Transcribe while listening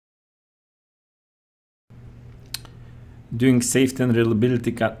doing safety and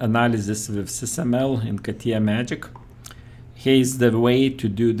reliability analysis with SysML in CATIA Magic. Here is the way to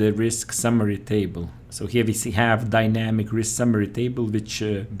do the risk summary table. So here we have dynamic risk summary table, which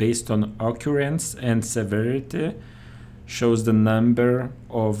based on occurrence and severity shows the number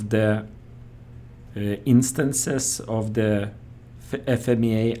of the instances of the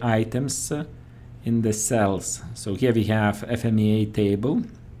FMEA items in the cells. So here we have FMEA table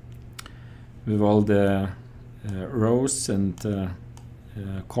with all the rows and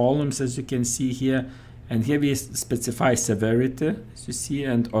columns, as you can see here. And here we specify severity, as you see,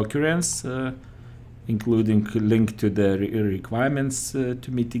 and occurrence, including link to the requirements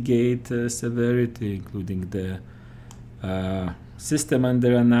to mitigate severity, including the system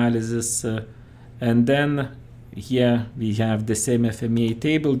under analysis. And then here we have the same FMEA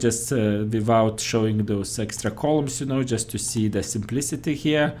table, just without showing those extra columns, you know, just to see the simplicity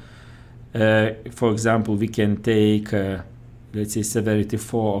here. For example, we can take, let's say, severity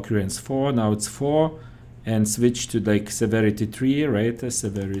 4, occurrence 4, now it's 4, and switch to like severity 3, right?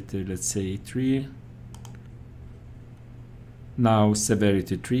 Severity, let's say 3. Now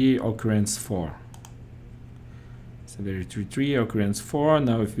severity 3, occurrence 4. Severity 3, occurrence 4.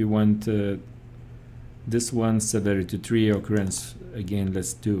 Now if we want this one, severity 3, occurrence, again,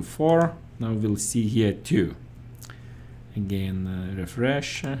 let's do 4. Now we'll see here 2. Again,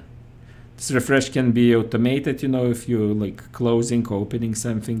 refresh. This refresh can be automated, you know, if you like closing, opening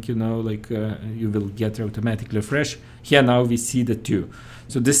something, you know, like you will get automatic refresh. Here now we see the 2.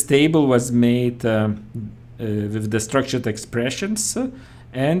 So this table was made with the structured expressions,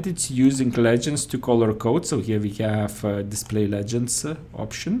 and it's using legends to color code. So here we have display legends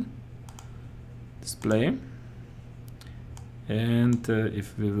option, display, and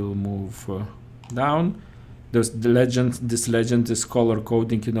if we will move down, this legend is color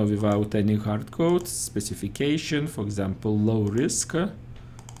coding, you know, without any hard code specification. For example, low risk,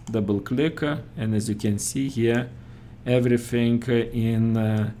 double click, and as you can see here, everything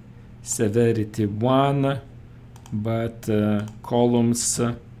in severity 1, but columns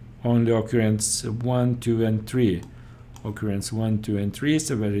only occurrence 1, 2, and 3. Occurrence 1, 2, and 3,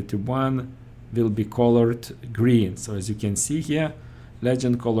 severity 1 will be colored green. So as you can see here,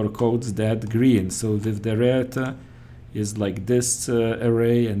 legend color codes that green. So with the red is like this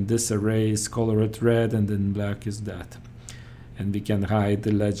array, and this array is colored red, and then black is that. And we can hide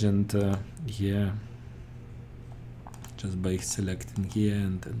the legend here just by selecting here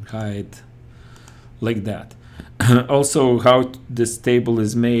and then hide like that. Also, how this table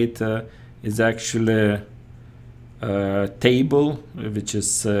is made is actually table, which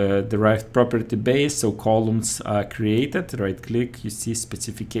is derived property based. So columns are created, right click, you see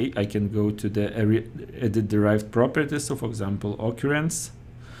specificate. I can go to the edit derived properties. So for example, occurrence,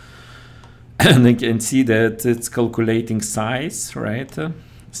 and I can see that it's calculating size, right?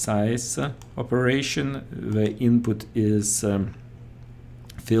 Size operation. The input is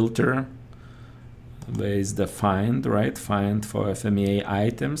filter, where is the find, right? Find for FMEA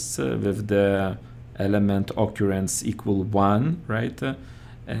items with the element occurrence equal 1, right?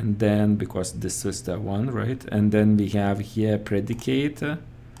 And then because this is the 1, right? And then we have here predicate,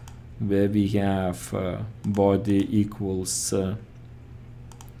 where we have body equals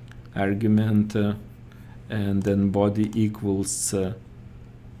argument, and then body equals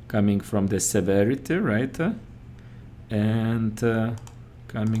coming from the severity, right? And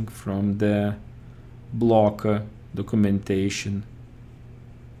coming from the block documentation.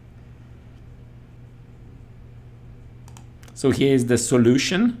 So here is the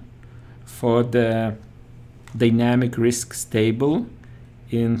solution for the dynamic risks table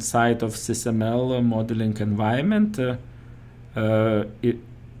inside of SysML modeling environment,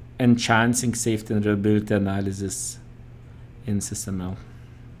 enhancing safety and reliability analysis in SysML.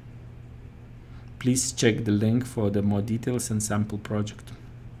 Please check the link for the more details and sample project.